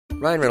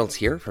Ryan Reynolds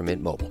here from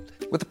Mint Mobile.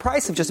 With the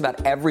price of just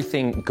about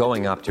everything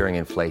going up during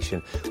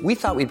inflation, we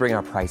thought we'd bring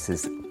our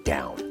prices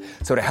down.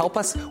 So to help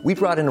us, we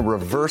brought in a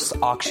reverse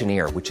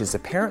auctioneer, which is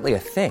apparently a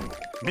thing.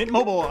 Mint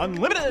Mobile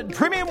Unlimited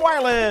Premium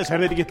Wireless. How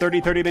to get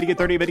 30, 30, bit to get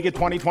 30, bit to get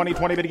 20, 20,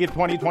 20, bit to get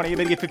 20, 20,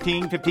 bit to get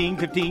 15, 15,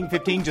 15,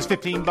 15, just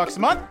 $15 a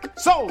month?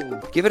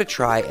 Sold! Give it a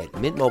try at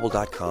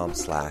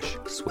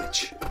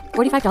mintmobile.com/switch.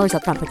 $45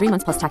 up front for 3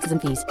 months plus taxes and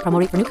fees. Promo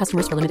rate for new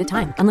customers for limited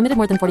time. Unlimited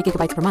more than 40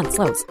 gigabytes per month.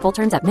 Slows full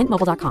terms at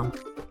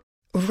mintmobile.com.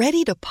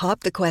 Ready to pop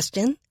the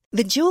question?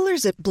 The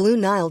jewelers at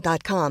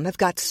BlueNile.com have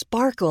got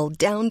sparkle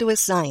down to a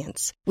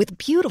science with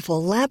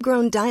beautiful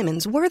lab-grown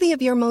diamonds worthy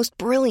of your most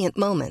brilliant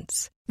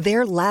moments.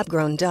 Their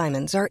lab-grown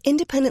diamonds are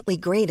independently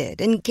graded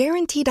and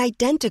guaranteed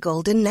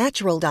identical to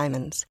natural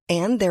diamonds,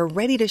 and they're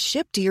ready to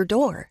ship to your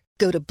door.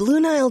 Go to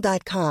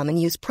BlueNile.com and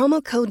use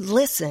promo code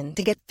LISTEN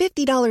to get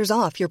 $50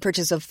 off your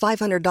purchase of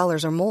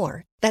 $500 or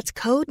more. That's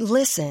code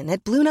LISTEN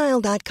at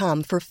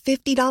BlueNile.com for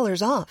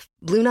 $50 off.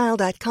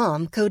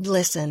 BlueNile.com, code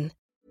LISTEN.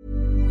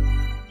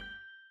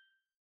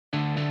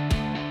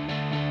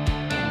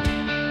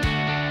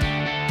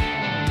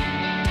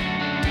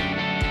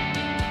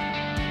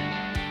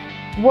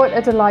 What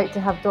a delight to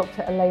have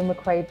Dr. Elaine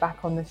McQuaid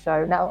back on the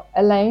show. Now,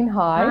 Elaine,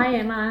 hi. Hi,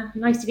 Emma.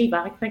 Nice to be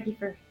back. Thank you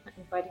for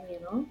inviting me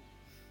along.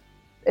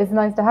 It's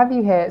nice to have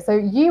you here. So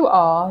you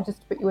are,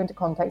 just to put you into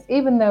context,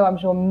 even though I'm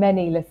sure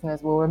many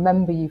listeners will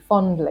remember you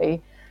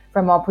fondly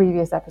from our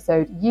previous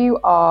episode,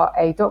 you are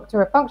a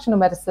doctor of functional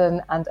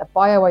medicine and a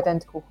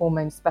bioidentical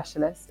hormone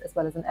specialist, as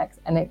well as an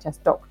ex-NHS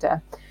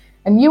doctor.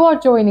 And you are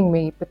joining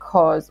me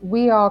because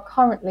we are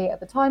currently, at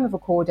the time of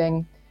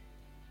recording,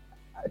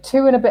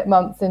 2 and a bit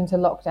months into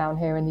lockdown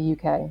here in the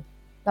UK.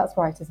 That's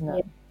right, isn't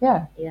it?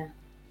 Yeah.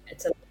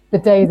 The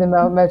days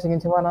are melting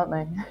into one, aren't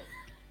they?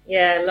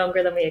 Yeah,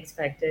 longer than we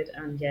expected,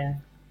 and yeah.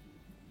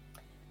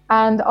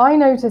 And I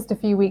noticed a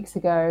few weeks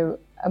ago,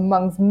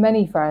 amongst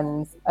many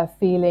friends, a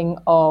feeling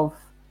of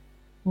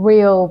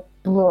real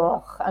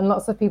blah, and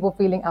lots of people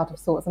feeling out of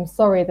sorts. I'm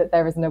sorry that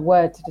there isn't a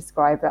word to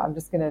describe it. I'm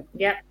just going to,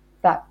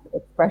 that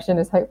expression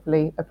is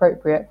hopefully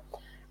appropriate.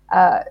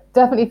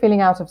 Definitely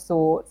feeling out of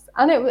sorts.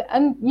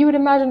 And you would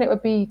imagine it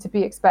would be to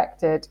be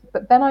expected.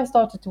 But then I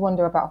started to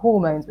wonder about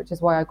hormones, which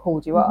is why I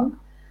called you up. And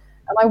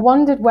I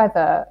wondered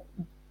whether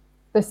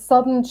the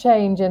sudden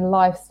change in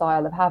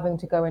lifestyle of having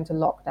to go into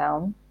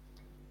lockdown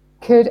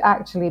could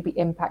actually be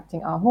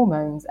impacting our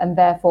hormones and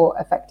therefore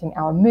affecting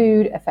our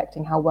mood,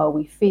 affecting how well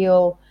we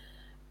feel.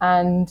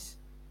 And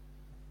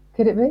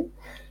could it be?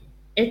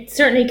 It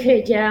certainly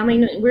could, yeah. I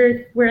mean,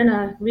 we're in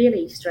a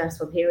really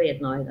stressful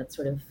period now. That's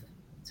sort of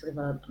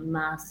a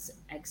mass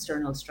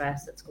external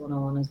stress that's going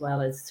on, as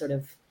well as sort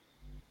of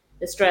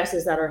the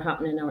stresses that are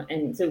happening.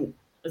 And so,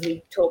 as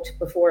we talked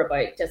before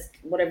about just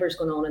whatever's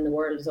going on in the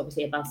world is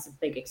obviously a massive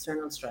big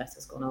external stress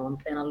that's going on.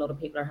 Then a lot of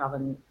people are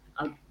having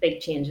a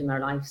big change in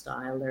their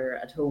lifestyle. They're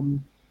at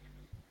home.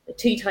 The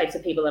two types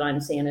of people that I'm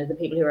seeing are the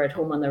people who are at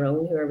home on their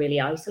own, who are really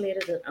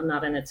isolated, and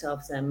that in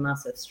itself is a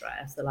massive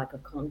stress, the lack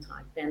of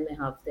contact. Then they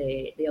have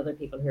the other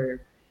people who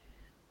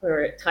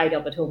are tied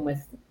up at home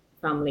with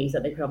families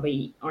that they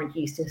probably aren't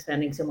used to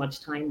spending so much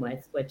time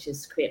with, which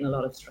is creating a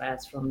lot of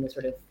stress from the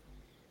sort of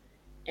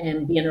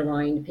being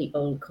around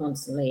people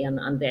constantly and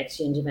the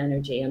exchange of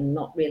energy and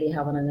not really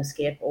having an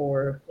escape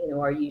or,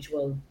 our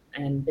usual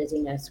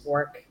busyness,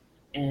 work,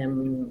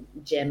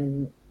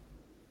 gym,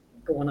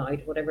 going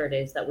out, whatever it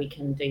is that we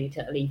can do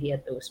to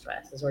alleviate those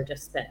stresses or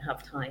just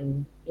have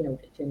time, to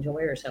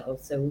enjoy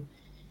ourselves. So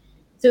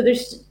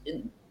there's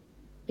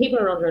people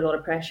are under a lot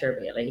of pressure,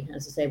 really.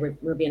 As I say,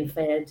 we're being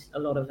fed a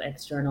lot of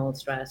external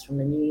stress from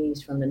the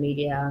news, from the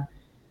media.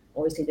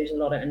 Obviously, there's a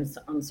lot of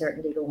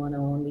uncertainty going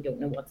on. We don't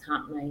know what's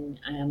happening.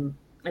 And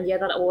yeah,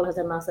 that all has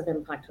a massive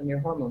impact on your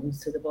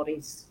hormones. So the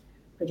body's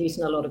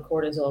producing a lot of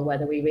cortisol,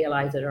 whether we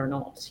realize it or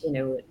not.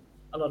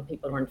 A lot of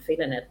people aren't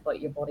feeling it, but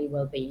your body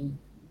will be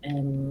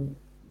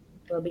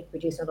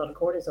producing a lot of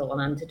cortisol.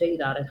 And to do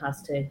that, it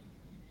has to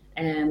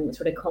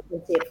sort of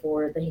compensate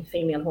for the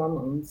female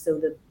hormones. So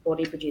the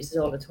body produces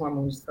all its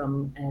hormones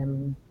from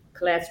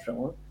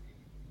cholesterol.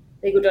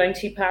 They go down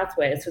two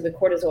pathways. So the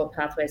cortisol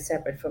pathway is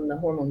separate from the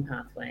hormone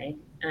pathway.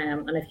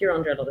 And if you're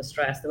under a lot of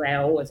stress, the way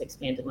I always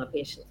explained to my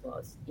patients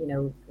was,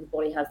 the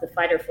body has the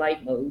fight or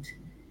flight mode.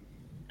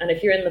 And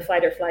if you're in the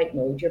fight or flight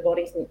mode, your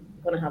body's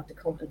going to have to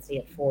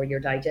compensate for your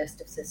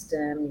digestive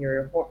system,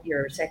 your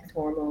sex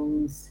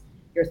hormones,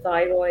 your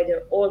thyroid.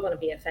 They're all going to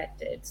be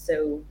affected.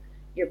 So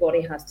your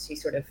body has to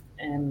sort of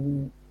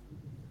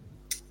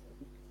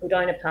go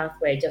down a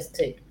pathway just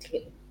to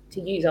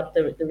use up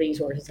the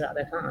resources that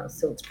it has.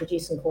 So it's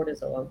producing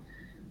cortisol.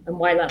 And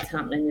while that's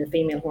happening, your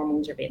female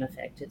hormones are being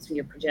affected. So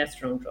your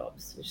progesterone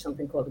drops. There's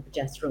something called the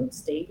progesterone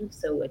steal.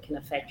 So it can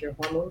affect your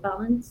hormone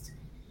balance.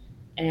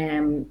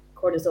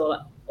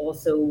 Cortisol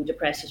also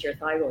depresses your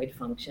thyroid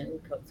function.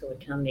 So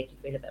it can make you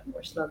feel a bit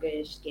more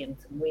sluggish, gain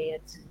some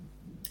weight.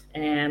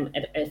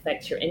 It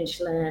affects your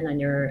insulin and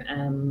your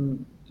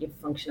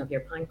function of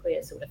your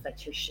pancreas. So it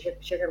affects your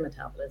sugar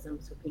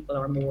metabolism. So people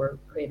are more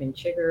craving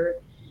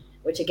sugar,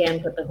 which again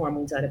put the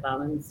hormones out of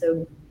balance.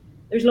 So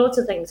there's lots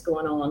of things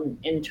going on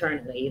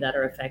internally that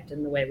are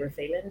affecting the way we're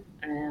feeling.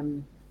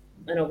 And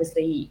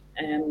obviously,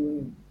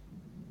 there's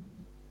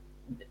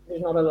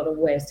not a lot of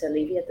ways to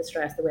alleviate the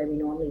stress the way we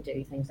normally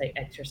do. Things like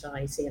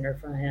exercise, seeing our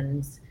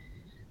friends,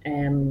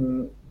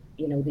 the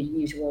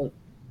usual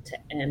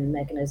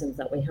mechanisms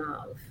that we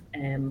have.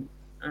 And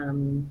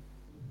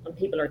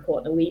people are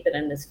caught a wee bit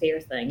in this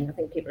fear thing. I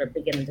think people are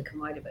beginning to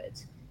come out of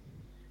it.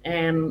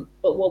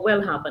 But what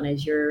will happen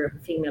is your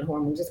female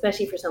hormones,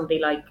 especially for somebody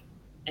like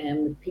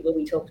people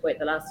we talked about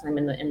the last time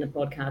in the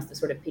podcast, the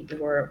sort of people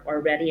who are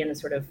already in a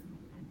sort of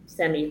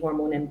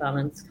semi-hormone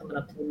imbalance coming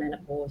up to the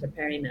menopause or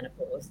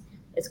perimenopause,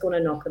 it's going to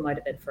knock them out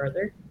a bit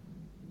further.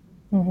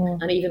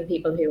 Mm-hmm. And even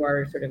people who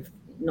are sort of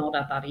not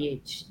at that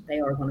age, they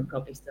are going to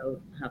probably still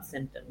have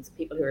symptoms.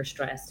 People who are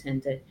stressed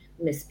tend to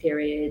miss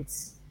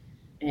periods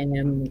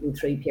and go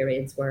through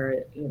periods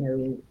where,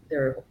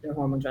 their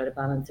hormones are out of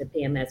balance, their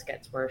PMS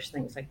gets worse,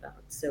 things like that.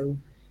 So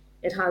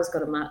it has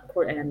got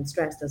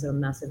stress has a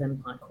massive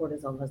impact.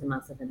 Cortisol has a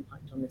massive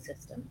impact on the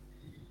system.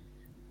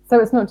 So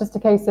it's not just a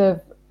case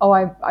of,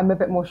 I'm a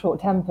bit more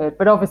short-tempered,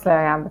 but obviously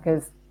I am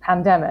because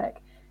pandemic.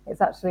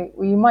 It's actually,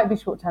 you might be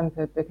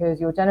short-tempered because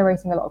you're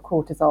generating a lot of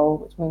cortisol,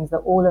 which means that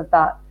all of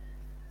that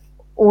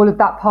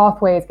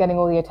pathway is getting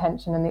all the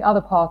attention, and the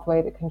other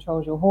pathway that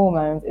controls your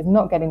hormones is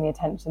not getting the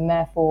attention.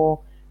 Therefore,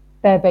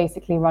 they're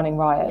basically running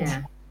riot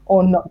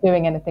or not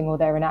doing anything, or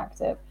they're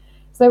inactive.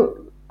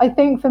 So I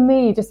think for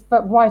me, just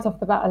right off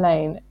the bat,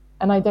 Elaine,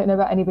 and I don't know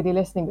about anybody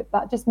listening, but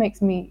that just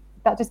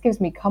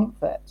gives me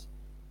comfort,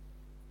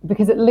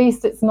 because at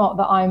least it's not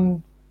that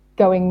I'm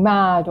going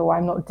mad or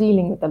I'm not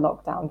dealing with the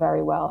lockdown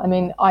very well. I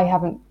mean, I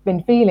haven't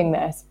been feeling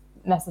this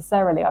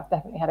necessarily. I've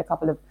definitely had a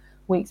couple of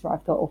weeks where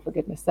I've thought, oh, for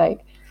goodness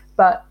sake.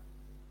 But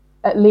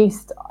at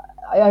least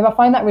I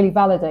find that really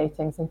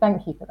validating. So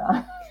thank you for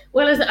that.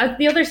 Well,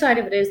 the other side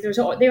of it is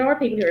there are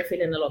people who are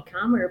feeling a lot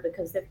calmer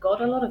because they've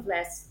got a lot of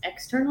less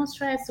external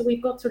stress. So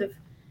we've got sort of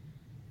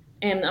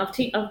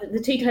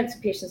the two types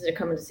of patients that are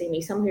coming to see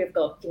me. Some who have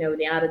got,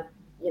 the added,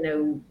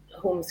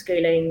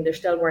 homeschooling, they're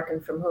still working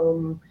from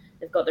home.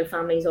 They've got their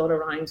families all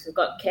around, so they've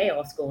got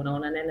chaos going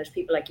on. And then there's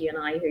people like you and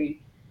I who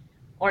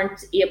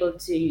aren't able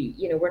to,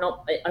 we're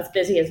not as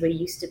busy as we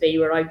used to be.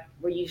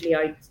 We're usually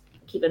out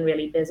keeping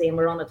really busy, and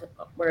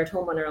we're at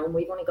home on our own.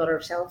 We've only got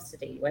ourselves to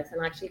deal with,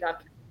 and actually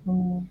that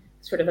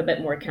sort of a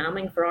bit more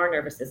calming for our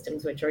nervous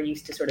systems, which are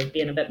used to sort of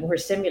being a bit more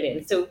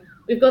stimulating. So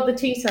we've got the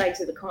two sides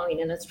of the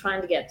coin, and it's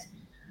trying to get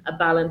a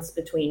balance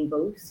between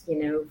both.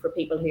 For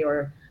people who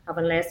are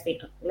having less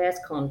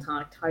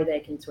contact, how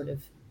they can sort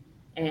of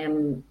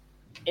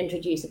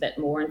introduce a bit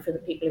more, and for the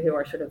people who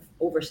are sort of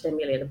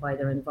overstimulated by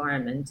their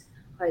environment,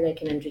 how they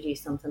can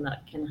introduce something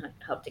that can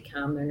help to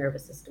calm their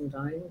nervous system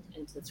down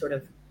into sort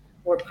of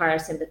more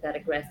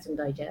parasympathetic rest and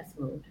digest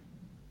mode.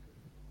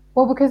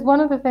 Well, because one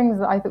of the things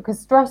that I thought, because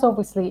stress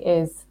obviously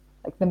is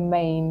like the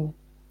main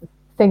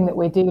thing that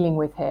we're dealing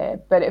with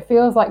here, but it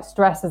feels like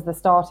stress is the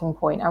starting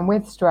point, and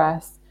with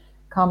stress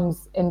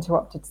comes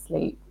interrupted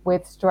sleep.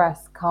 With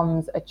stress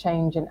comes a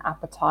change in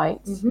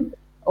appetite,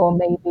 or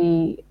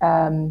maybe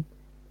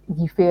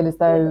you feel as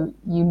though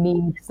you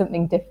need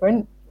something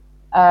different,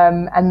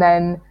 and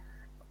then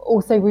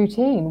also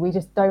routine. We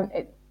just don't.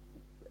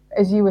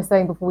 As you were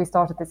saying before we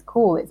started this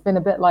call, it's been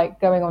a bit like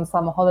going on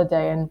summer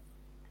holiday and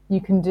you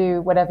can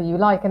do whatever you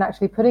like, and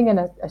actually putting in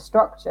a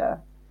structure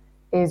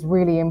is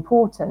really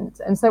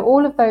important. And so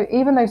all of those,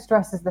 even though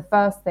stress is the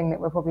first thing that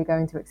we're probably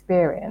going to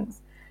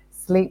experience,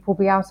 sleep will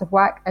be out of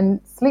whack,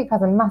 and sleep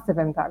has a massive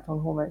impact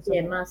on hormones.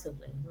 Yeah,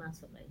 massively.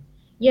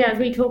 Yeah, as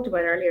we talked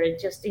about earlier, it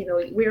just,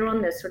 we're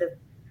on this sort of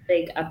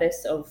big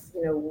abyss of,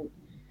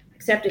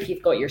 except if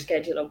you've got your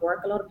schedule of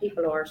work, a lot of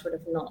people are sort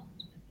of not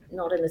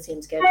in the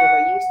same schedule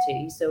they're used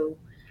to. So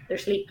their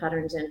sleep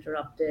patterns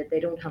interrupted. They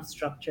don't have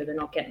structure. They're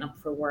not getting up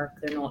for work.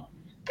 They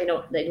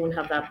don't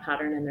have that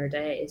pattern in their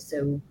day.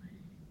 So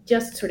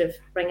just sort of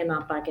bringing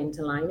that back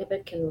into line a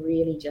bit can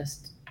really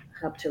just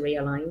help to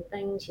realign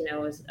things.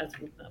 As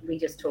we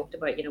just talked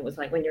about, it was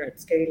like when you're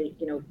at school,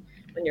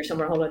 when your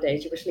summer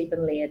holidays, you were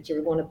sleeping late, you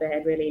were going to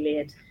bed really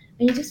late,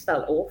 and you just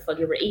felt awful.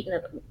 You were eating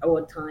at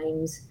odd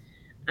times,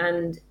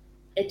 and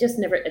it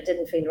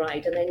didn't feel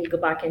right. And then you go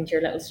back into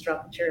your little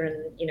structure,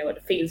 and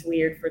it feels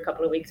weird for a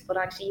couple of weeks, but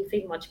actually you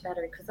feel much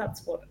better because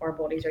that's what our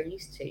bodies are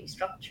used to: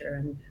 structure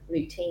and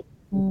routine.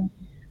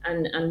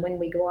 And when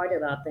we go out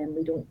of that, then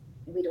we don't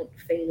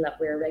feel that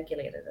we're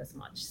regulated as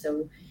much.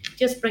 So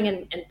just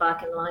bringing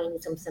back in line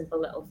some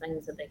simple little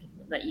things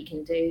that you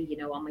can do.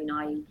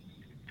 I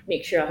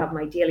make sure I have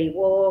my daily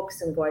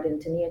walks and go out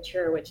into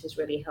nature, which is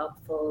really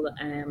helpful.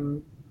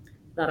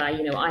 That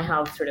I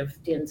have sort of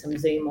doing some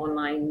Zoom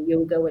online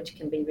yoga, which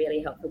can be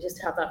really helpful, just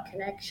to have that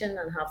connection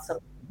and have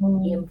something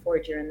to aim for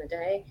during the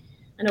day.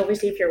 And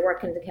obviously if you're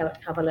working to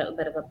have a little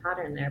bit of a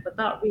pattern there, but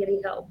that really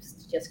helps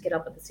to just get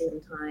up at the same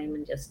time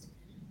and just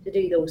to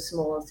do those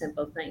small,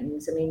 simple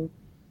things. I mean,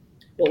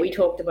 what we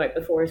talked about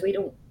before is we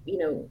don't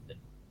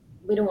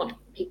want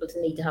people to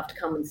need to have to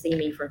come and see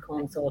me for a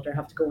consult or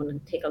have to go in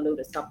and take a load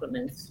of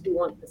supplements. We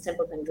want the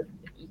simple things that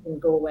you can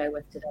go away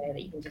with today,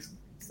 that you can just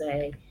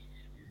say,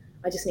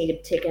 I just need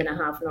to take in a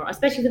half an hour,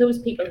 especially for those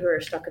people who are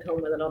stuck at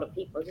home with a lot of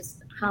people,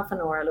 just half an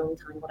hour alone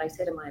time. What I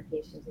say to my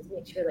patients is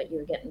make sure that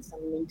you're getting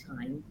some me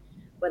time,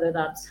 whether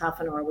that's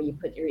half an hour where you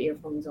put your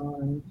earphones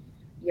on,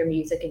 your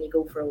music, and you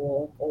go for a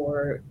walk,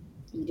 or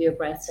you do a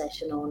breath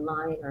session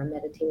online or a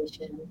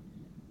meditation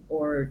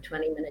or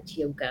 20 minutes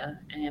yoga,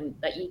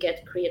 that you get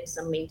to create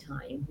some me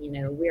time. You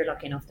know, we're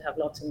lucky enough to have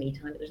lots of me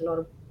time, but there's a lot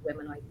of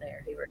women out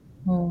there who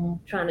are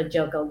trying to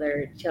juggle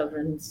their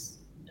children's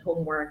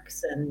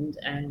homeworks and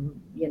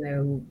you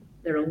know,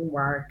 their own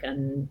work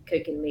and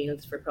cooking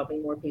meals for probably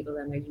more people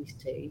than they're used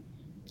to,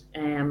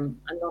 and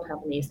not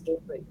having the escape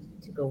route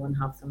to go and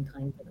have some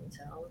time for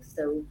themselves.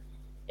 So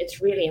it's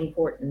really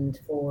important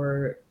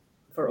for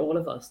all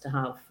of us to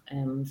have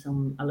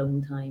some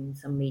alone time,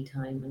 some me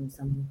time, and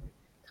some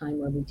time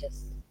where we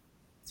just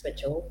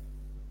switch off.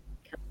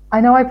 I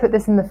know I put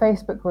this in the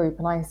Facebook group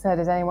and I said,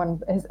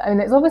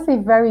 and it's obviously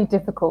very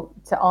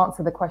difficult to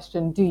answer the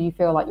question, do you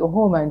feel like your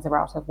hormones are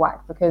out of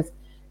whack? Because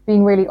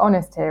being really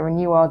honest here,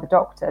 and you are the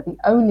doctor, the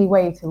only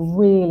way to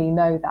really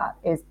know that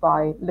is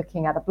by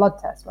looking at a blood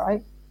test,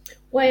 right?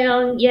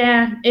 Well,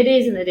 yeah, it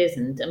is and it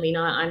isn't. I mean,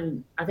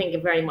 I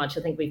think very much,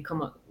 I think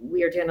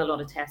we are doing a lot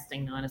of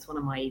testing now, and it's one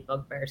of my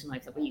bugbears, and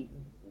like that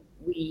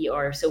we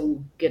are so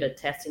good at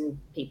testing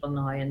people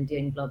now and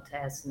doing blood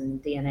tests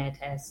and DNA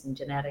tests and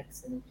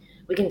genetics, and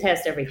we can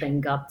test everything,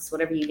 guts,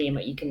 whatever you name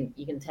it, you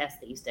can test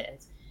these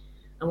days.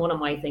 And one of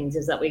my things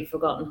is that we've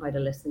forgotten how to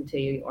listen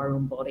to our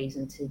own bodies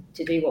and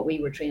to do what we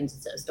were trained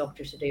as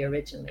doctors to do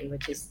originally,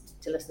 which is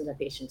to listen to the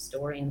patient's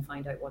story and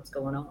find out what's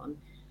going on.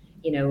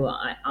 You know,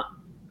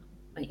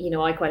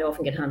 I quite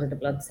often get handed a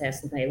blood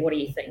test and say, what do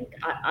you think?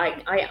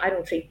 I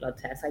don't treat blood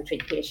tests, I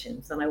treat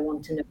patients, and I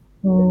want to know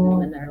what's going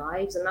on in their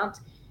lives. And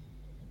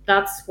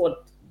that's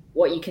what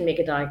you can make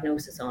a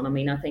diagnosis on. I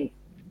mean, I think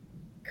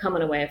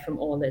coming away from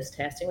all this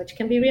testing, which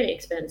can be really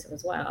expensive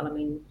as well. I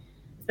mean,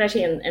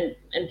 especially in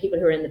people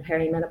who are in the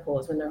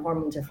perimenopause, when their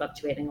hormones are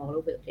fluctuating all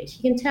over the place,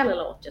 you can tell a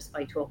lot just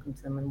by talking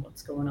to them and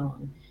what's going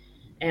on.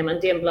 And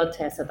doing blood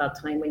tests at that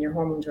time when your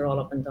hormones are all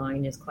up and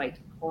down is quite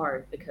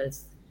hard,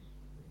 because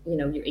you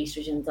know, your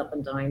estrogen's up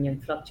and down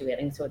and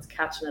fluctuating, so it's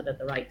catching it at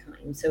the right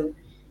time. So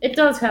it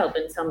does help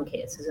in some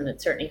cases, and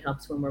it certainly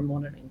helps when we're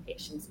monitoring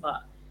patients.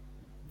 But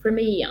for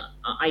me,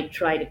 I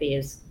try to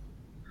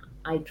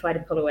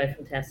pull away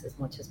from tests as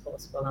much as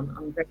possible.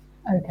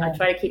 I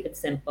try to keep it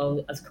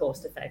simple, as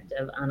cost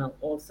effective, and I'll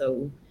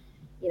also,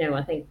 you know,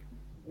 I think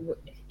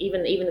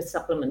even the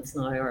supplements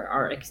now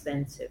are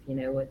expensive. You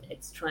know,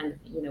 it's trying to,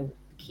 you know,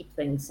 keep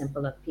things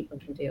simple, that people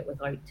can do it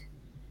without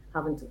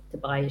having to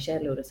buy a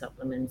shed load of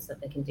supplements, that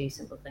they can do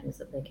simple things,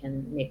 that they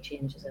can make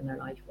changes in their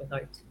life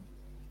without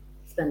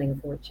spending a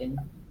fortune.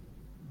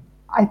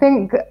 I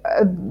think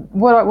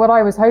what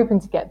I was hoping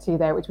to get to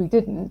there, which we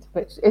didn't,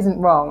 which isn't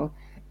wrong,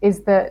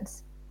 is that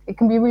it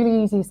can be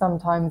really easy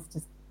sometimes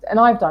to, and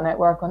I've done it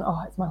where I've gone,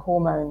 oh, it's my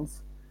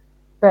hormones.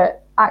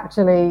 But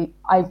actually,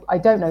 I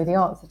don't know the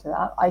answer to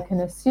that. I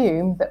can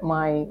assume that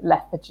my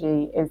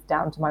lethargy is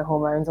down to my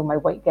hormones, or my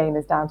weight gain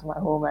is down to my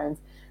hormones.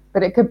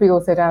 But it could be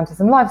also down to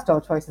some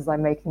lifestyle choices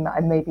I'm making that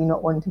I'm maybe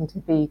not wanting to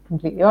be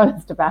completely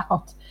honest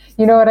about.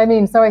 You know what I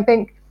mean? So I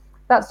think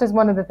that's just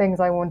one of the things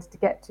I wanted to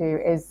get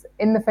to, is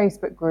in the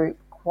Facebook group,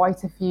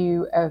 quite a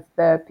few of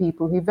the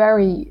people who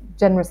very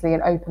generously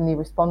and openly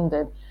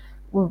responded,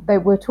 they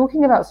were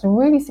talking about some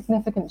really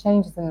significant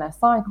changes in their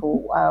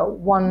cycle.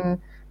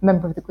 One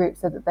member of the group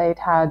said that they'd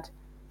had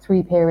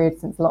 3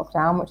 periods since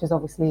lockdown, which is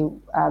obviously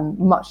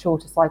much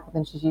shorter cycle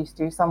than she's used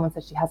to. Someone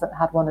said she hasn't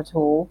had one at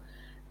all.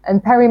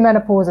 And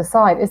perimenopause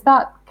aside,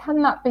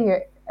 can that be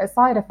a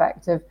side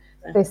effect of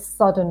this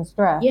sudden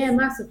stress? Yeah,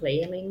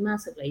 massively. I mean,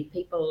 massively.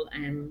 People,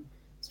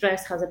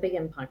 stress has a big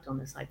impact on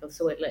the cycle.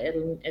 So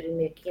it'll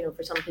make, you know,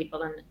 for some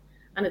people,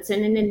 and it's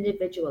an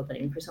individual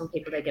thing. For some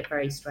people, they get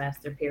very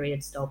stressed, their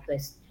periods stop.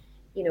 This,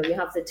 you know, you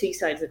have the two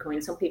sides of the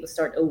coin. Some people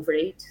start to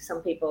overeat.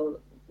 Some people,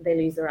 they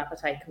lose their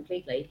appetite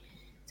completely.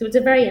 So it's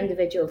a very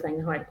individual thing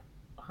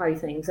how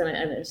things, and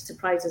it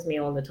surprises me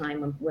all the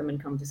time when women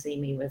come to see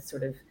me with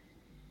sort of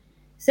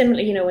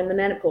similar, you know, in the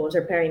menopause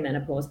or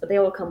perimenopause, but they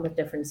all come with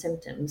different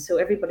symptoms. So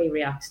everybody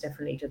reacts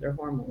differently to their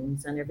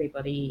hormones, and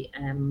everybody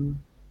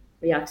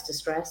reacts to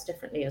stress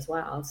differently as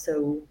well.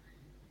 So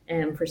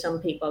for some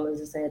people,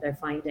 as I say, they're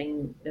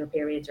finding their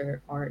periods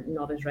are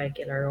not as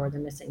regular, or they're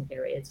missing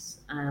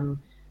periods. And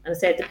I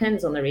say it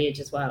depends on their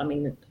age as well. I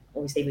mean,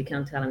 obviously we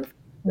can't tell them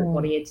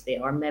what age they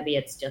are. Maybe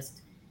it's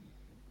just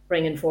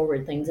bringing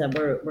forward things that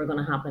were going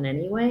to happen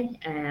anyway.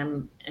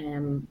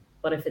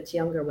 But if it's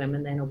younger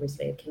women, then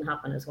obviously it can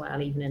happen as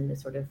well, even in the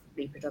sort of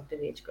reproductive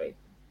age group.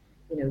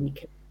 You know, you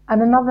can.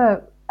 And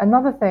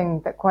another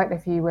thing that quite a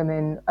few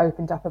women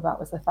opened up about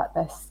was the fact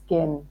their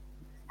skin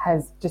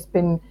has just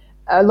been,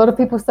 a lot of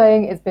people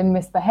saying it's been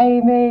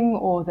misbehaving,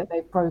 or that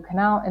they've broken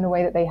out in a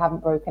way that they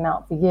haven't broken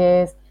out for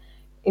years.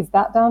 Is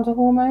that down to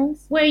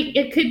hormones? Well,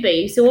 it could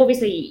be. So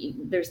obviously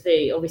there's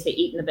obviously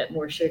eating a bit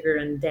more sugar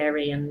and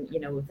dairy, and,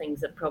 you know,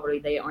 things that probably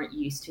they aren't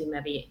used to,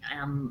 maybe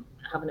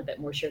having a bit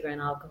more sugar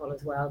and alcohol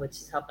as well, which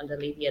is helping to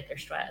alleviate their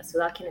stress. So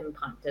that can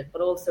impact it.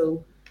 But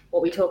also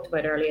what we talked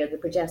about earlier, the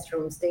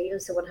progesterone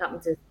steals. So what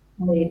happens is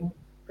the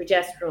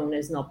progesterone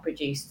is not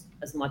produced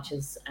as much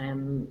as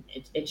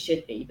it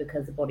should be,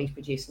 because the body's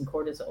producing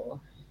cortisol.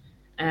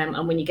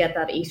 And when you get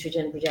that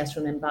estrogen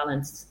progesterone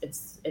imbalance,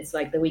 it's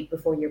like the week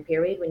before your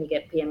period, when you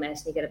get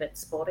PMS and you get a bit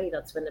spotty,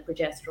 that's when the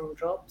progesterone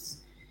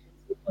drops.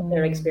 What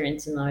they're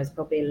experiencing now is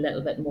probably a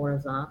little bit more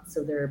of that.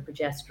 So their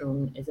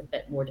progesterone is a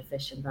bit more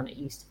deficient than it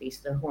used to be.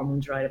 So their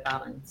hormones are out of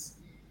balance.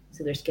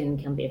 So their skin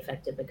can be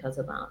affected because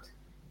of that.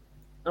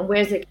 And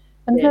where's it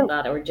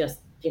that, or just,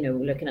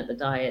 looking at the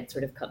diet,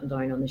 sort of cutting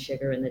down on the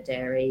sugar and the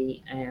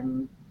dairy,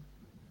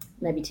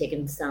 maybe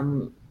taking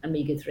some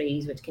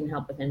omega-3s, which can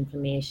help with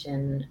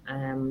inflammation.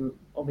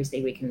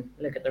 Obviously, we can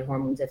look at their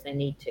hormones if they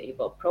need to,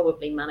 but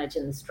probably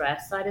managing the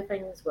stress side of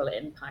things will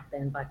impact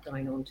then back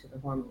down onto the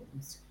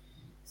hormones.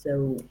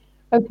 So,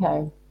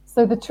 okay.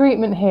 So the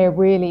treatment here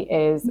really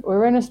is,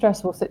 we're in a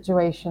stressful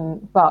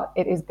situation, but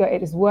it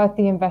is worth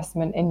the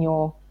investment in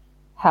your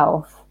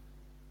health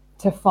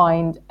to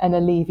find an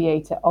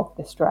alleviator of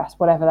the stress,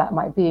 whatever that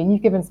might be. And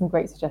you've given some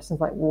great suggestions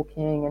like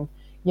walking and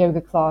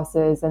yoga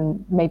classes,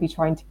 and maybe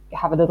trying to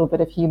have a little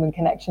bit of human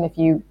connection if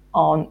you're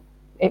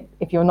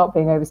not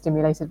being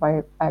overstimulated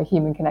by a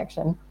human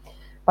connection,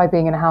 by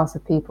being in a house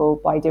of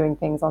people, by doing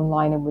things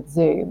online and with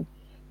Zoom.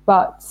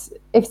 But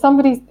if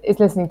somebody is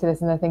listening to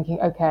this and they're thinking,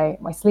 okay,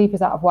 my sleep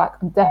is out of whack,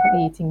 I'm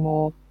definitely eating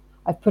more,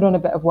 I've put on a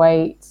bit of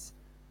weight,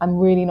 I'm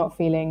really not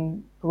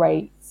feeling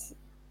great,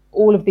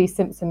 all of these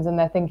symptoms, and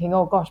they're thinking,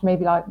 oh gosh,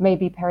 maybe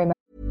perimenopause.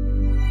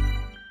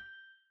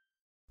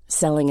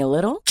 Selling a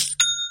little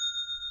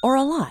or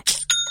a lot?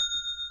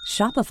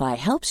 Shopify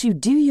helps you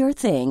do your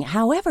thing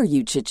however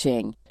you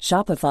cha-ching.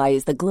 Shopify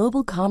is the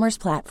global commerce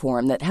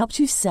platform that helps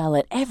you sell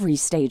at every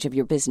stage of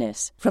your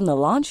business. From the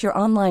launch your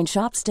online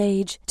shop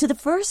stage to the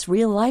first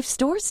real life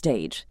store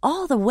stage,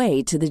 all the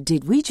way to the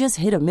did we just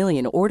hit a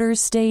million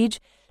orders stage.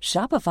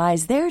 Shopify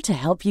is there to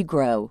help you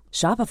grow.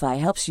 Shopify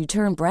helps you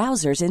turn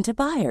browsers into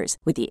buyers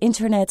with the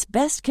internet's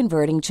best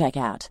converting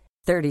checkout.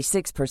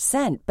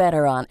 36%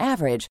 better on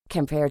average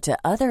compared to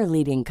other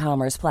leading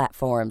commerce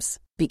platforms.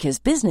 Because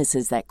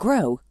businesses that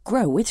grow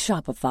with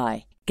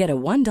Shopify. Get a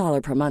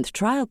 $1 per month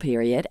trial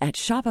period at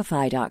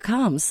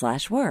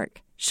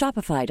shopify.com/work.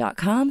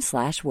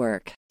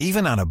 Shopify.com/work.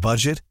 Even on a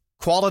budget,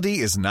 quality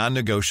is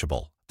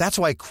non-negotiable. That's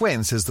why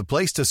Quince is the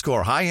place to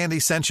score high-end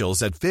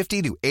essentials at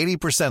 50 to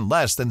 80%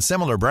 less than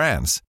similar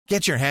brands.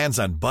 Get your hands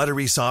on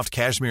buttery soft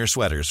cashmere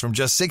sweaters from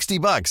just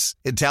 $60,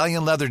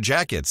 Italian leather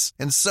jackets,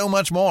 and so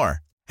much more.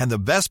 And the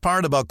best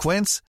part about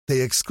Quince, they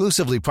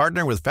exclusively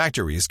partner with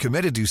factories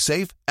committed to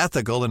safe,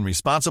 ethical, and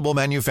responsible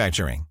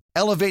manufacturing.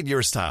 Elevate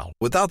your style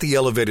without the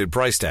elevated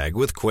price tag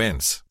with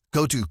Quince.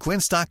 Go to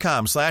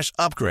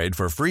quince.com/upgrade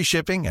for free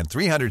shipping and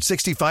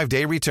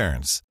 365-day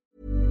returns.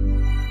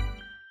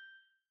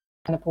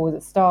 Menopause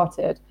it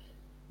started.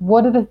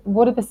 What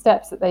are the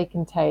steps that they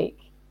can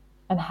take,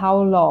 and how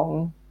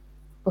long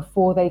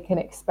before they can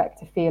expect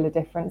to feel a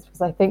difference?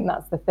 Because I think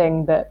that's the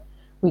thing that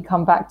we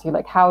come back to,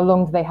 like, how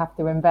long do they have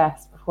to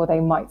invest before they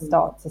might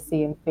start to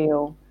see and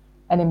feel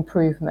an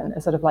improvement,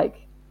 a sort of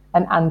like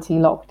an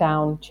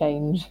anti-lockdown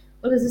change?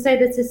 Well, as I say,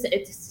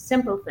 it's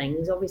simple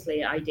things.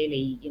 Obviously,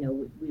 ideally,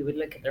 we would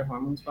look at their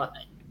hormones, but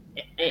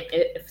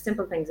if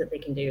simple things that they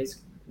can do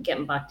is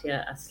getting back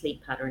to a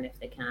sleep pattern if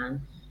they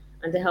can.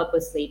 And to help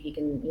with sleep, you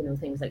can,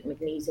 things like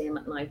magnesium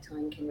at night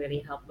time can really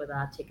help with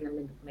that, taking a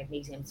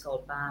magnesium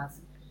salt bath,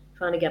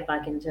 trying to get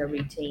back into a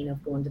routine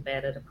of going to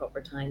bed at a proper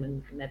time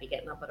and maybe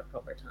getting up at a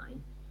proper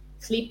time.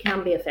 Sleep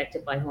can be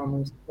affected by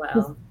hormones as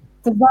well.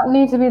 Does that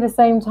need to be the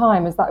same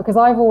time? Is that, because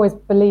I've always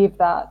believed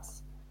that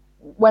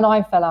when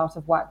I fell out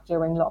of whack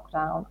during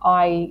lockdown,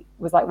 I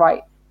was like,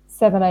 right,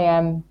 7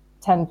 a.m.,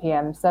 10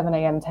 p.m., 7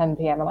 a.m., 10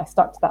 p.m. And I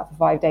stuck to that for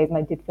 5 days and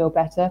I did feel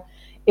better.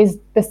 Is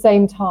the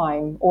same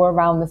time or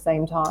around the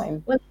same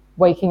time,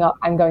 waking up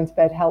and going to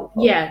bed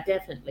helpful? Yeah,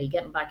 definitely.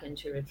 Getting back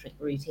into a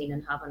routine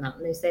and having that.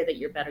 And they say that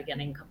you're better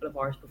getting a couple of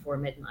hours before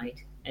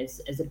midnight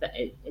is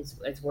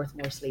worth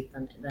more sleep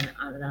than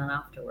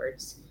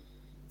afterwards.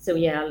 So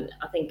yeah,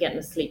 I think getting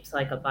a sleep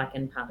cycle back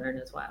in pattern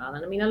as well.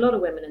 And I mean, a lot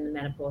of women in the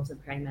menopause and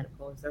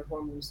perimenopause, their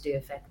hormones do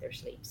affect their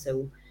sleep.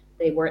 So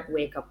they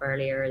wake up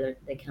earlier,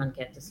 they can't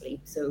get to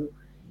sleep. So,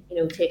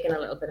 taking a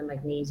little bit of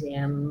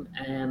magnesium,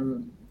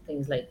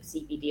 things like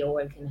CBD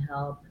oil can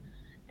help.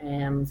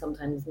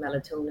 Sometimes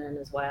melatonin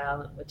as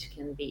well, which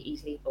can be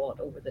easily bought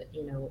over the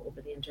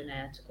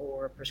internet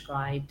or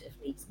prescribed if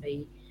needs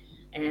be,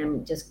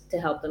 just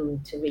to help them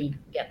to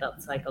get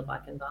that cycle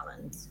back in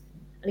balance.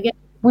 And again,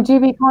 would you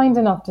be kind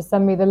enough to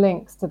send me the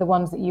links to the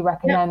ones that you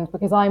recommend? Yeah.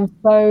 Because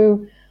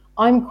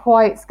I'm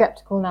quite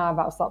skeptical now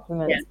about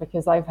supplements,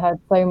 because I've heard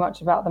so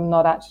much about them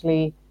not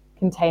actually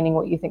containing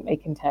what you think they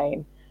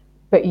contain.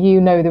 But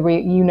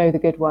the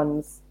good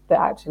ones that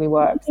actually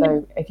work.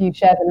 So if you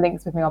share the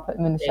links with me, I'll put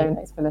them in the show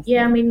notes for listeners.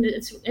 Yeah, I mean,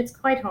 it's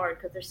quite hard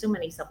because there's so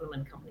many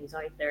supplement companies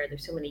out there.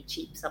 There's so many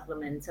cheap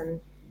supplements, and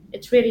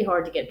it's really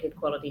hard to get good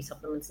quality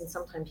supplements. And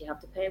sometimes you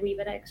have to pay a wee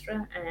bit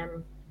extra.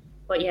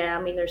 But yeah,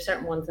 I mean, there's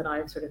certain ones that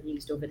I've sort of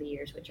used over the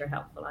years which are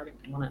helpful. I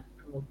don't want to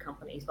promote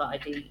companies, but I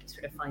do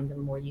sort of find them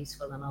more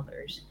useful than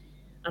others,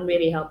 and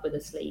really help with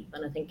the sleep.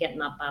 And I think getting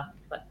that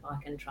back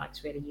on track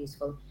is really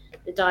useful.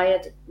 The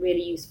diet,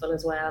 really useful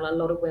as well. A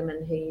lot of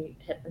women who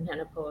hit the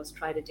menopause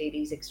try to do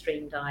these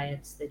extreme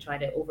diets. They try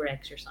to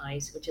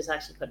over-exercise, which is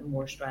actually putting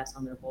more stress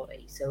on their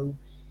body. So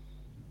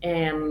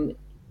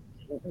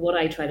what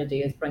I try to do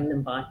is bring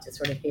them back to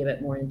sort of be a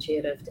bit more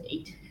intuitive, to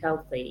eat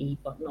healthy,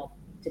 but not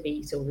to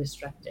be so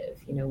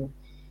restrictive. You know,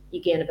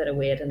 you gain a bit of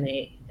weight and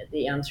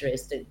the answer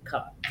is to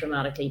cut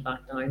dramatically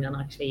back down. And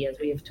actually, as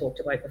we have talked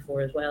about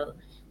before as well,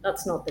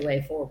 that's not the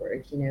way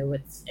forward. You know,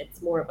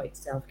 it's more about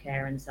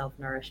self-care and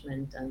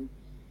self-nourishment, and,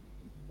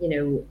 you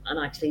know,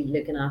 and actually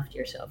looking after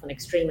yourself. And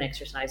extreme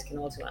exercise can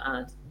also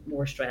add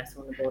more stress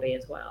on the body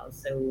as well.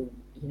 So,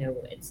 you know,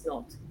 it's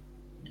not,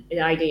 the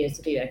idea is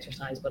to do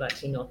exercise, but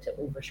actually not to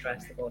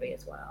overstress the body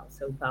as well.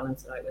 So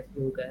balance it out with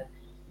yoga,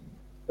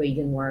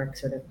 breathing work,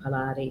 sort of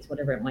Pilates,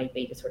 whatever it might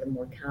be, to sort of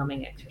more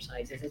calming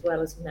exercises, as well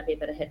as maybe a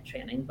bit of HIIT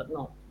training, but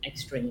not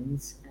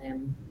extremes.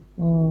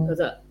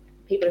 Because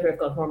people who have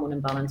got hormone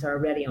imbalance are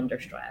already under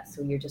stress,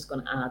 so you're just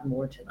going to add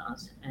more to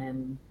that.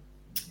 And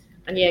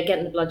yeah,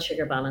 getting the blood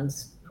sugar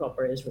balance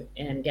proper is,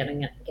 and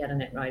getting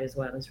it right as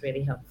well, is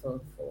really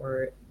helpful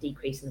for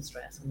decreasing the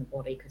stress on the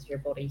body, because your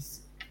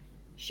body's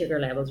sugar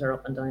levels are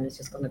up and down. It's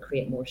just going to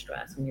create more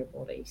stress on your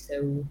body.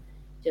 So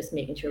just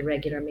making sure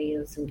regular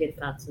meals, some good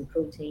fats and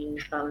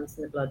proteins,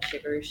 balancing the blood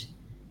sugars.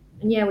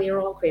 And yeah, we are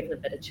all craving a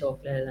bit of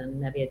chocolate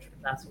and maybe a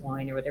glass of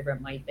wine or whatever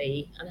it might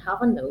be, and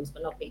having those,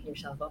 but not beating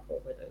yourself up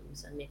over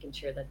those, and making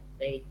sure that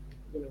they,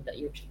 you know, that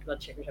your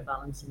blood sugars are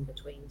balanced in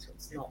between, so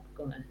it's not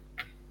gonna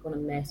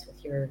mess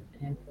with your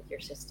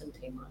system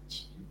too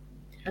much.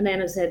 And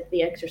then, as I said,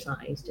 the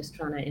exercise, just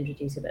trying to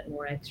introduce a bit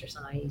more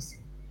exercise,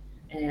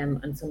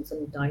 and some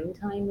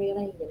downtime,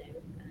 really. You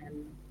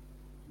know,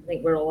 I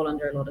think we're all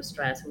under a lot of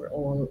stress, and we're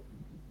all,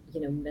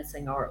 you know,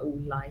 missing our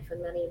own life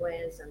in many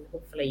ways, and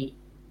hopefully,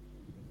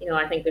 you know,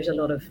 I think there's a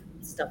lot of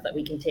stuff that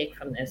we can take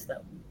from this,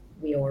 that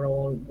we are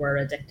all were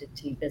addicted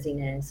to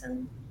busyness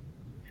and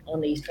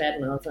on these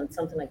treadmills, and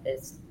something like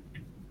this,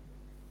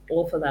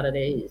 awful that it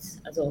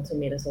is, has also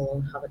made us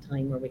all have a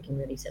time where we can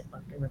really sit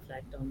back and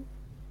reflect on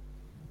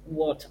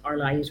what our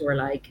lives were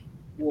like,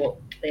 what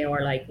they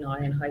are like now,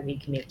 and how we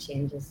can make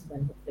changes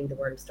when hopefully the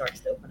world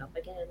starts to open up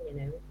again, you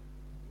know.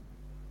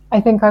 I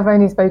think I've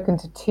only spoken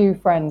to 2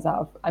 friends out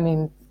of, I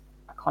mean,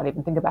 I can't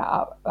even think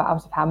about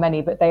out of how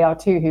many, but they are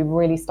 2 who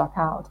really stuck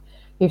out,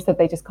 who've said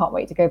they just can't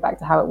wait to go back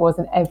to how it was.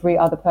 And every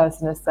other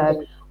person has said,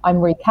 I'm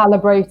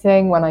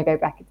recalibrating. When I go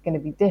back, it's going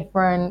to be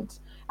different.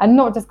 And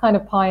not just kind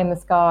of pie in the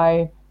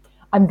sky,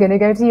 I'm going to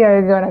go to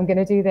yoga and I'm going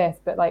to do this,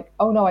 but like,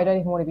 oh no, I don't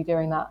even want to be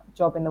doing that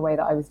job in the way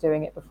that I was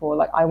doing it before.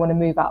 Like, I want to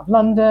move out of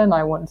London.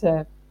 I want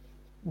to,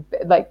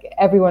 like,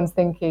 everyone's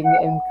thinking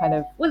in kind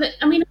of, well,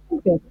 I mean,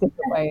 different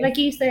ways. Like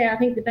you say, I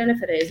think the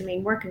benefit is, I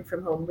mean, working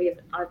from home,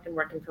 I've been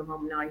working from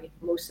home now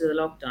most of the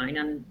lockdown,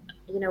 and,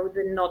 you know,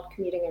 the not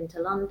commuting into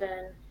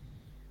London,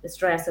 the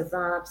stress of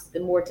that,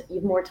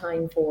 you've more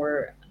time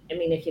for, I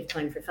mean, if you have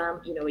time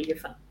for you know,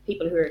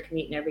 people who are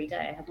commuting every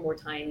day have more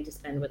time to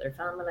spend with their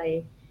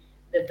family,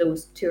 that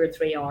those 2 or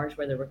 3 hours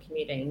where they were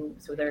commuting,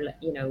 so they're,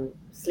 you know,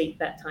 sleep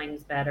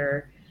bedtime's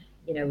better,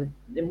 you know,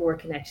 the more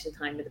connection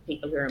time with the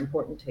people who are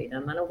important to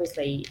them. And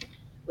obviously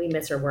we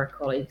miss our work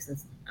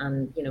colleagues,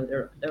 and you know,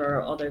 there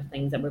are other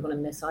things that we're going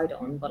to miss out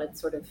on, but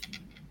it's sort of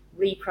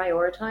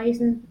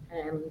reprioritizing.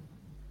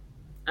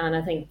 And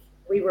I think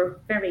we were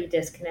very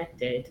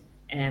disconnected,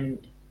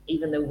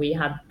 even though we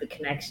had the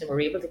connection, we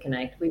were able to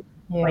connect, we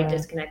were quite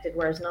disconnected,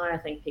 whereas now I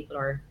think people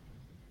are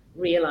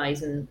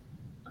realizing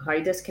how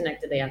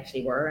disconnected they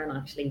actually were, and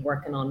actually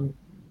working on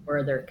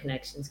where their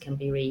connections can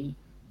be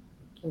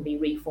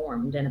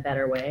reformed in a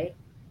better way.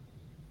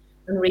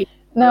 And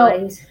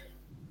now,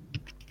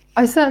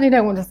 I certainly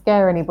don't want to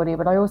scare anybody,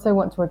 but I also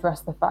want to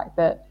address the fact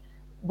that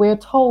we're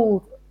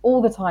told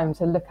all the time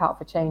to look out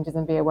for changes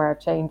and be aware of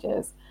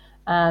changes.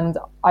 And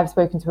I've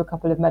spoken to a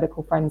couple of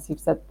medical friends who've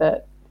said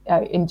that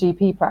in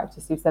GP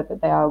practice, who've said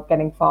that they are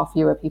getting far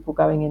fewer people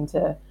going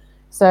into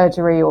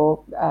surgery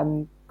or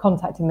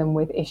contacting them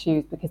with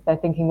issues, because they're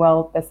thinking,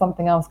 well, there's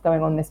something else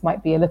going on, this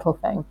might be a little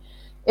thing.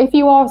 If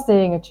you are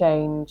seeing a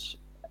change,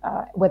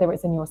 whether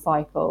it's in your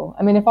cycle,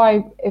 I mean,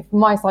 if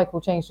my cycle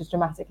changed as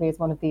dramatically as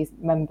one of these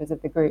members of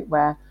the group,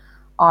 where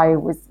I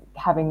was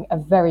having a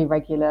very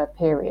regular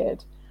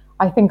period,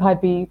 I think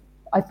I'd be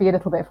a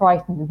little bit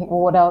frightened and think,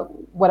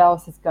 well, what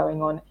else is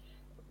going on?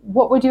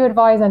 What would you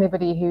advise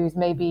anybody who's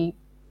maybe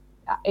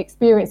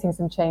experiencing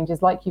some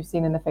changes like you've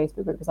seen in the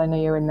Facebook group, because I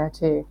know you're in there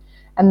too,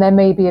 and they're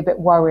maybe a bit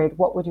worried?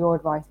 What would your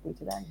advice be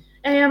to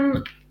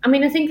them? I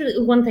mean, I think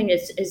that one thing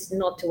is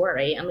not to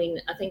worry. I mean,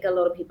 I think a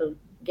lot of people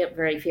get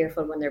very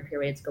fearful when their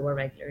periods go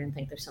irregular and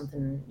think there's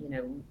something, you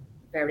know,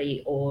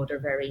 very odd or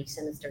very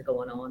sinister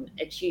going on.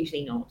 It's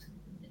usually not.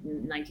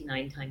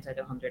 99 times out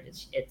of 100,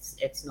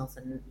 it's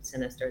nothing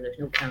sinister. There's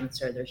no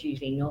cancer. There's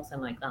usually nothing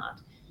like that.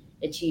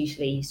 It's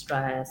usually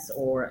stress,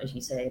 or, as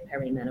you say,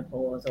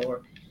 perimenopause,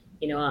 or,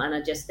 you know,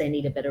 and they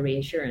need a bit of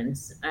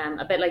reassurance.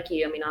 A bit like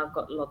you. I mean, I've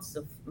got lots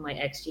of my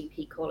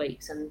ex-GP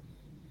colleagues, and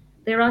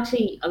they're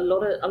actually a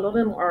lot of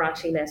them are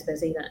actually less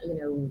busy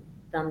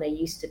than they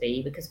used to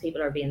be, because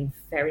people are being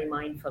very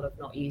mindful of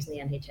not using the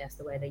NHS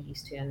the way they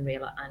used to, and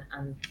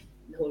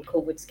the whole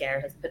COVID scare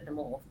has put them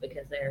off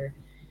because they're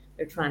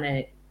trying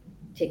to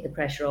take the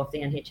pressure off the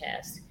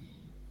NHS.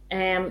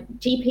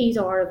 GPs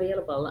are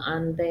available,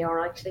 and they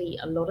are actually,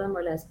 a lot of them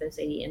are less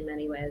busy in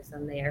many ways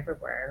than they ever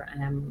were,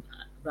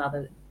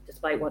 rather,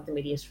 despite what the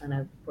media is trying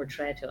to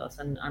portray to us.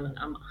 And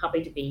I'm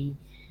happy to be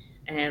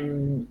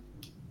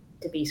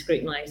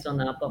scrutinised on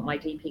that. But my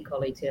GP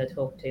colleagues who I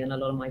talk to, and a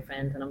lot of my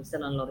friends, and I'm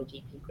still in a lot of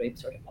GP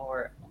groups,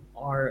 are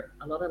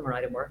a lot of them are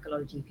out of work. A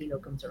lot of GP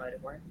locums are out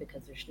of work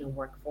because there's no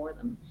work for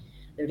them.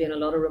 They're doing a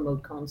lot of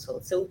remote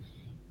consults. So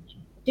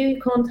do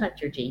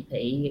contact your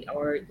GP,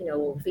 or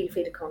feel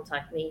free to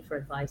contact me for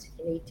advice if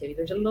you need to.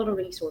 There's a lot of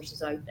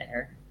resources out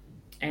there,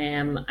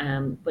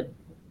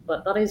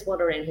 but that is what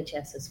our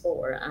NHS is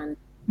for, and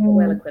we're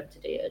well equipped to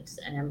do it.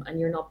 And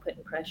you're not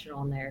putting pressure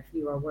on there if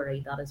you are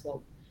worried. That is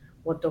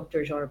what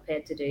doctors are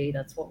paid to do.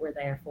 That's what we're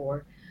there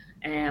for.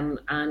 And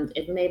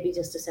it may be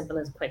just as simple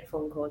as a quick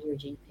phone call to your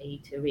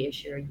GP to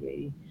reassure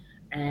you.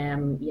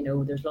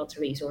 There's lots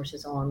of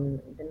resources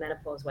on the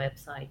menopause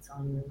websites,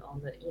 on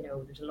the,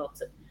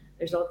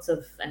 there's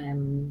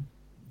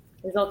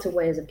lots of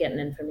ways of getting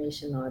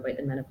information now about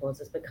the menopause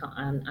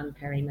and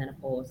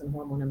perimenopause and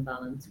hormone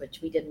imbalance,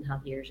 which we didn't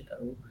have years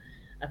ago.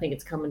 I think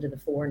it's coming to the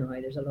fore now.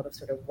 There's a lot of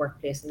sort of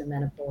workplace and the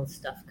menopause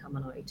stuff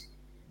coming out.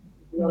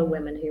 A lot of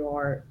women who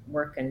are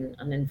working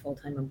and in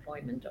full-time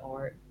employment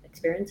are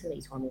experiencing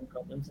these hormone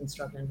problems and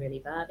struggling really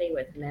badly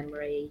with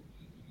memory,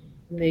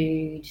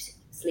 mood,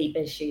 sleep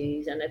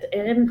issues, and it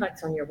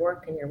impacts on your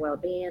work and your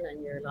well-being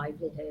and your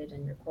livelihood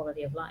and your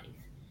quality of life.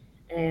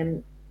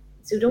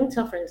 So don't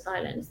suffer in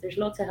silence. There's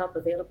lots of help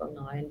available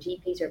now, and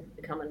GPs are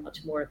becoming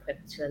much more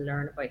equipped to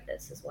learn about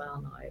this as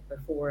well now.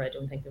 Before, I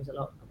don't think there was a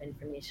lot of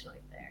information out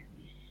there.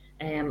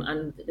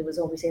 And there was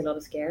obviously a lot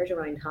of scares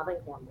around having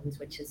hormones,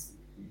 which has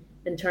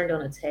been turned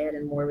on its head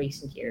in more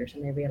recent years,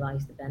 and they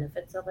realised the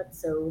benefits of it.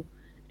 So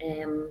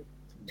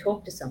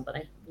talk to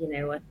somebody.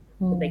 The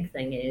big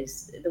thing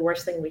is, the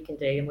worst thing we can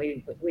do, and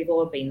we've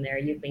all been there,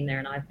 you've been there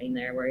and I've been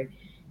there, where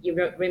you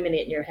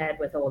ruminate in your head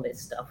with all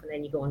this stuff, and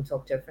then you go and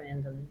talk to a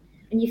friend,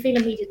 and you feel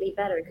immediately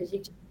better, because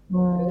you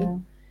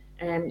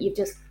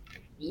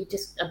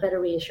just a bit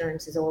of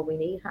reassurance is all we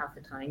need half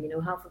the time.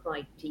 Half of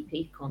my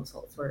GP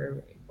consults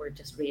were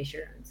just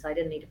reassurance. I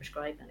didn't need to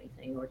prescribe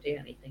anything or do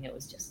anything. It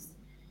was just,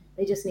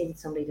 they just needed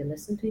somebody to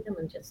listen to them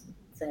and just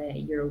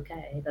say, you're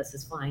okay, this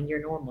is fine, you're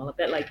normal. A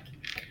bit like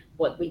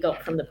what we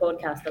got from the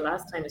podcast the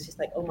last time. It's just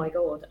like, oh my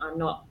God, I'm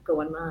not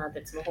going mad,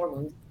 it's my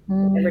hormones.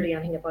 Never do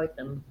anything about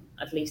them.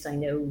 At least I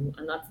know.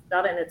 And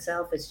that in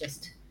itself is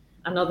just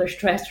another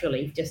stress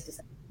relief, just to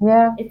say,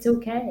 it's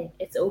okay.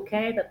 It's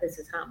okay that this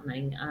is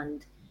happening,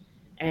 and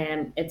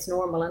it's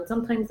normal. And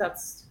sometimes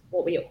that's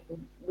what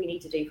we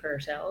need to do for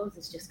ourselves,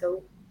 is just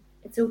go,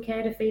 it's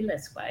okay to feel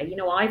this way.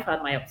 I've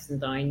had my ups and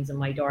downs and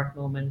my dark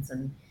moments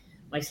and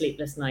my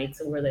sleepless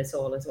nights over this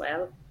all as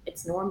well.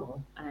 It's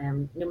normal.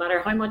 No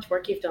matter how much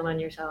work you've done on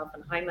yourself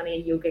and how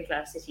many yoga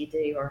classes you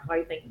do, or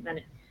how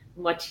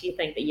much you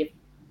think that you've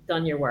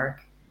done your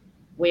work,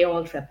 we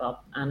all trip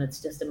up, and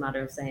it's just a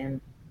matter of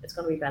saying, it's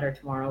going to be better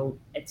tomorrow.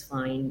 It's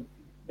fine.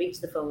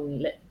 Reach the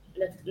phone,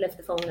 lift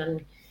the phone,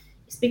 and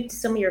speak to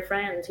some of your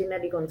friends who may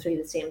be going through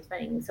the same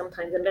thing.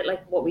 Sometimes, a bit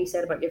like what we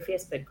said about your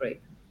Facebook group,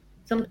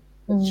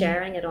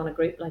 sharing it on a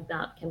group like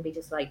that can be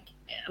just like,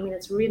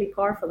 it's really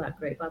powerful, that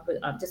group.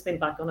 I've just been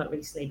back on it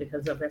recently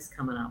because of this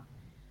coming up,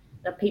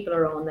 that people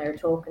are on there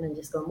talking and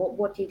just going,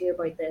 what do you do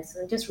about this?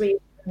 And just read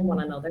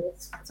one another.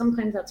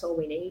 Sometimes that's all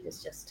we need,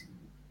 is just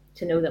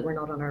to know that we're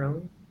not on our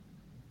own.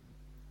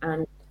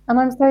 And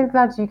I'm so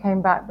glad you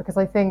came back, because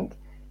I think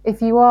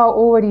if you are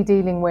already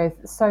dealing with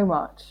so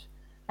much,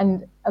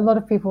 and a lot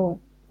of people,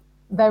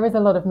 there is a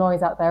lot of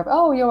noise out there of,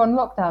 oh, you're on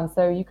lockdown,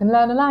 so you can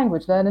learn a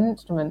language, learn an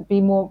instrument,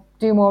 do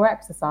more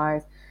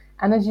exercise.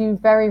 And as you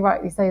very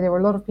rightly say, there are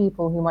a lot of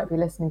people who might be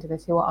listening to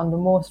this who are under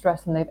more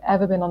stress than they've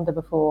ever been under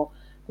before,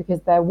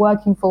 because they're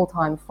working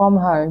full-time from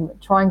home,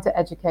 trying to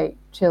educate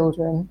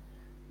children.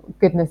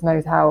 Goodness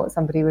knows how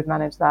somebody would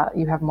manage that.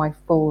 You have my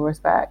full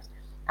respect.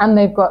 And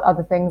they've got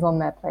other things on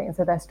their plate, and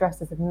so their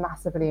stresses have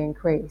massively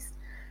increased.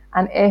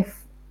 And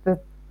if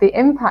the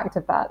impact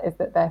of that is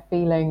that they're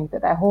feeling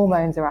that their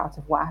hormones are out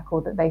of whack,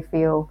 or that they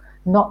feel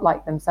not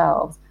like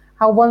themselves,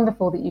 how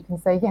wonderful that you can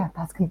say,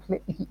 that's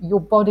completely,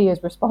 your body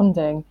is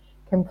responding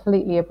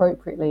completely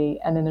appropriately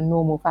and in a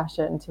normal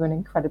fashion to an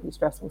incredibly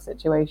stressful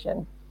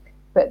situation.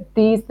 But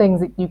these things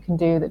that you can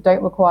do that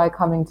don't require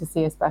coming to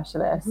see a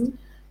specialist,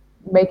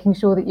 making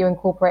sure that you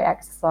incorporate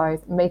exercise,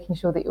 making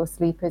sure that your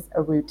sleep is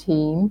a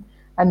routine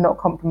and not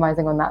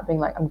compromising on that, being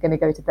like, I'm going to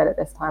go to bed at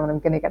this time and I'm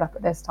going to get up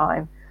at this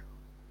time.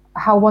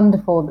 How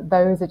wonderful that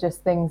those are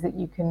just things that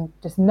you can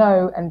just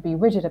know and be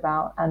rigid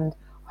about, and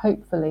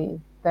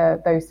hopefully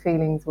those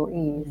feelings will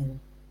ease.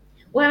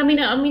 Well,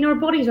 our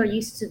bodies are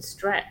used to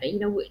stress.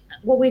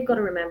 What we've got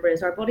to remember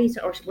is our bodies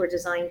were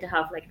designed to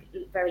have like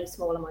very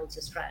small amounts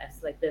of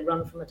stress, like the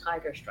run from a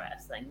tiger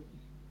stress thing.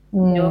 You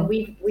know, and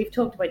we've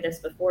talked about this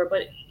before,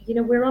 but you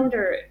know, we're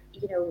under,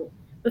 you know,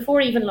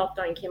 before even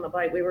lockdown came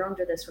about, we were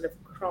under this sort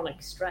of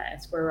chronic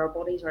stress where our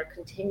bodies are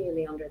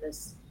continually under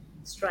this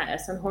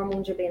stress and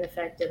hormones are being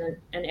affected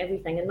and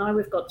everything. And now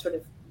we've got sort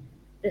of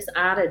this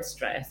added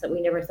stress that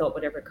we never thought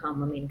would ever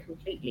come. I mean,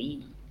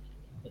 completely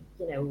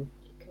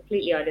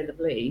out of the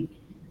blue.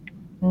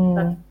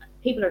 But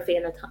people are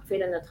feeling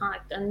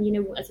attacked. And, you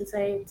know, as I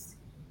say,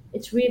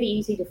 it's really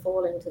easy to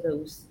fall into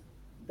those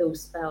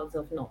spells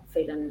of not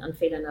feeling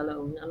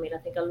alone. I mean, I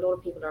think a lot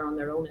of people are on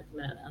their own at the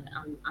minute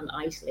and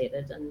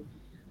isolated and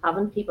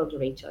having people to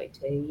reach out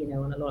to, you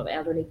know, and a lot of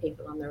elderly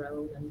people on their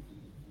own. And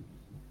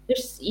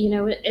there's, you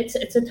know, it's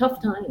a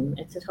tough time.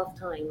 It's a tough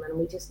time, and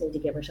we just need to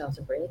give ourselves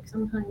a break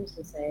sometimes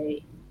and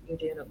say, we're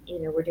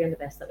doing the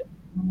best of it,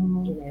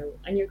 you know,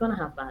 and you're going to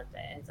have bad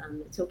days,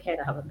 and it's okay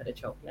to have a bit of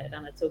chocolate,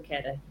 and it's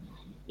okay to,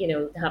 you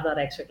know, to have that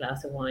extra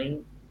glass of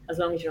wine, as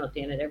long as you're not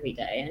doing it every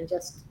day, and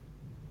just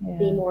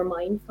be more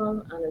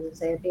mindful. And as I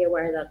say, be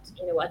aware that,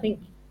 you know, I think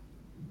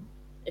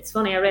it's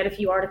funny, I read a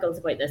few articles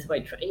about this,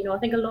 you know, I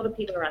think a lot of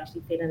people are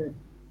actually feeling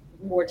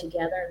more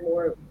together and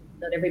more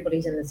that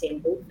everybody's in the same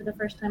boat for the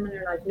first time in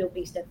their life.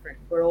 Nobody's different.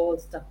 We're all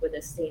stuck with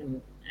the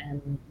same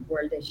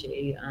world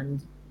issue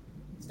and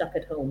stuck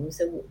at home.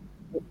 So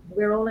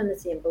we're all in the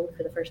same boat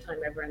for the first time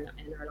ever in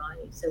our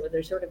lives. So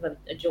there's sort of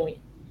a joint,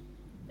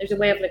 there's a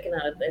way of looking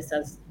at this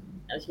as,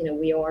 you know,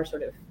 we are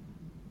sort of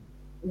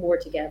more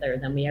together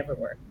than we ever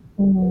were.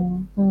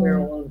 We're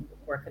all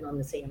working on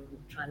the same,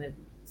 trying to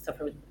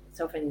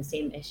suffering the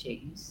same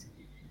issues.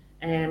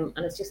 And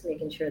it's just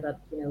making sure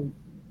that, you know,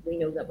 we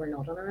know that we're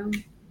not on our own.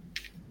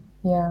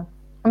 Yeah.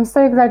 I'm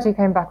so glad you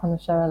came back on the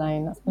show,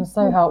 Elaine. That's been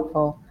so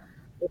helpful,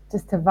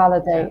 just to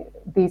validate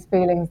these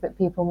feelings that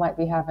people might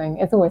be having.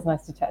 It's always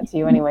nice to chat to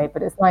you anyway,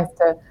 but it's nice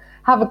to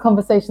have a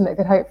conversation that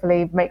could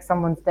hopefully make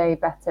someone's day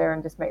better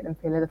and just make them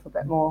feel a little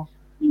bit more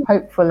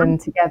hopeful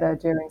and together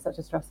during such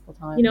a stressful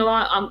time. You know,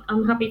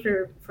 I'm happy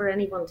for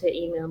anyone to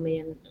email me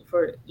and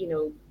for, you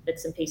know,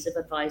 bits and pieces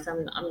of advice.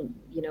 I'm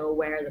you know,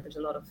 aware that there's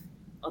a lot of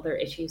other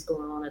issues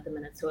going on at the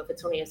minute. So if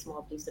it's only a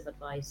small piece of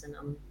advice, and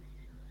I'm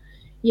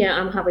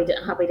happy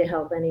to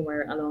help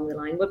anywhere along the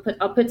line.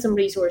 I'll put some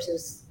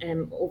resources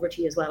over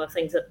to you as well, of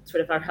things that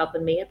sort of are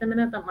helping me at the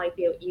minute that might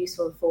be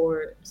useful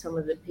for some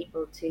of the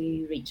people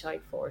to reach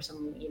out for,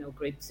 some, you know,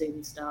 group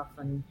Zoom stuff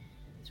and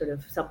sort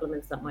of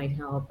supplements that might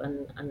help,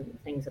 and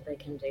things that they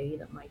can do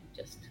that might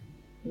just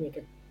make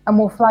it. And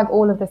we'll flag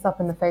all of this up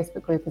in the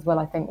Facebook group as well.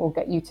 I think we'll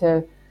get you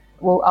to,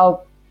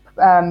 I'll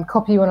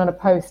copy you on a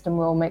post, and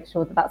we'll make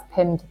sure that that's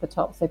pinned to the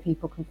top so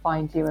people can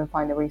find you and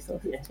find the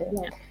resources too.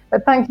 Yeah.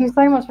 But thank you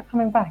so much for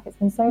coming back. It's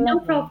been so lovely. No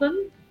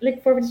problem.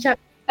 Look forward to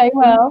chatting. Stay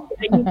well.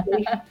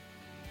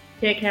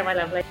 Take care, my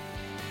lovely.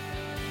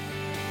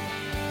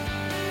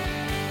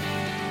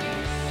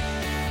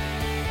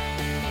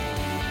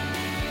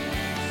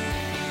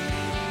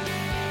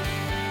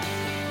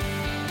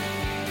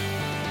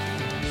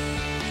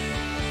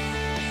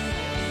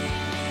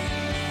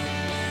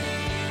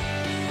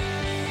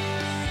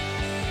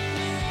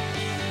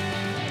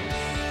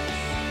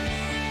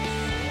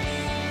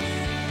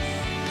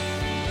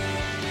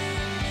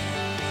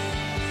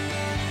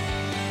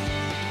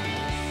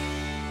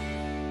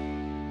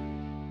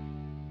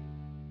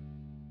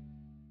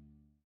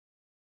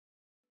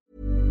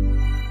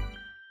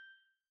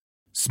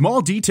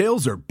 Small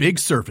details are big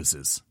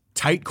surfaces.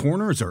 Tight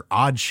corners are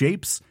odd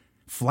shapes.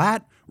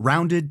 Flat,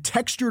 rounded,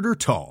 textured, or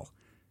tall.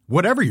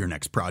 Whatever your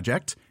next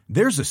project,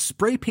 there's a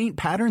spray paint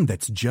pattern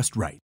that's just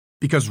right.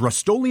 Because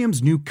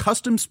Rust-Oleum's new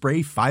Custom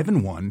Spray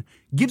 5-in-1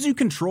 gives you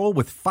control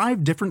with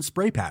 5 different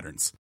spray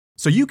patterns.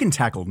 So you can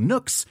tackle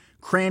nooks,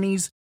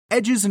 crannies,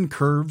 edges, and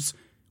curves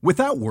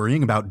without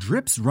worrying about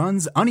drips,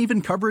 runs,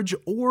 uneven coverage,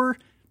 or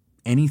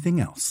anything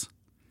else.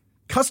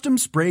 Custom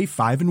Spray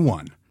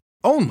 5-in-1.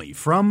 Only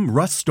from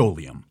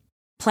Rust-Oleum.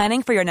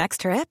 Planning for your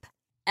next trip?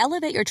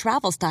 Elevate your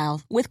travel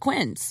style with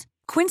Quince.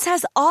 Quince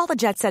has all the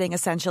jet-setting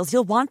essentials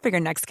you'll want for your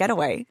next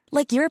getaway,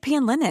 like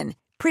European linen,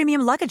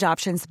 premium luggage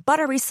options,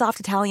 buttery soft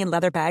Italian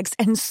leather bags,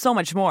 and so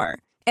much more.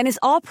 And is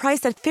all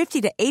priced at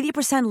 50 to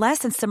 80% less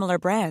than similar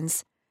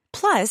brands.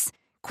 Plus,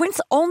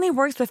 Quince only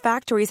works with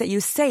factories that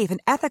use safe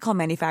and ethical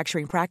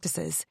manufacturing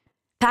practices.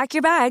 Pack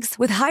your bags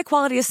with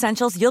high-quality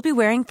essentials you'll be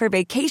wearing for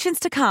vacations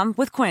to come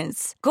with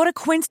Quince. Go to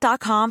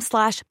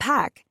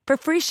quince.com/pack for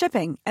free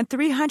shipping and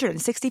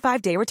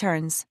 365-day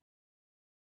returns.